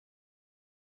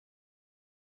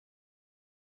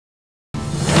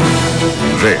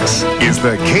This is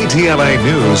the KTLA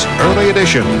News Early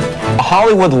Edition. A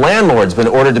Hollywood landlord's been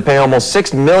ordered to pay almost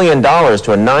 $6 million to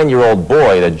a 9-year-old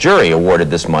boy. The jury awarded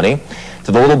this money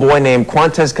to the little boy named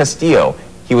Quentez Castillo.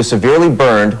 He was severely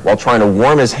burned while trying to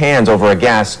warm his hands over a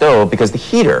gas stove because the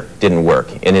heater didn't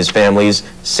work in his family's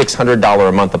 $600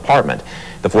 a month apartment.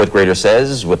 The fourth grader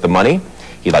says with the money,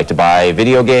 he'd like to buy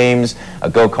video games, a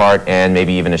go-kart, and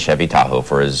maybe even a Chevy Tahoe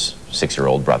for his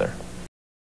 6-year-old brother.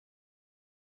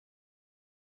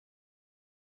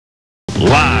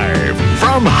 Live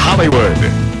from Hollywood,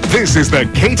 this is the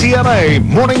KTLA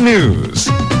Morning News.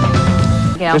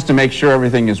 Just to make sure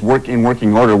everything is in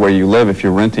working order where you live, if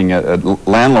you're renting, a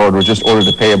landlord was just ordered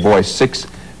to pay a boy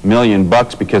 $6 million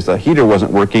because the heater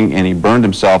wasn't working and he burned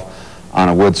himself on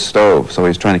a wood stove. So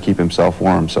he's trying to keep himself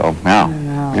warm. So now,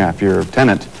 yeah, if you're a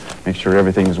tenant, make sure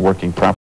everything is working properly.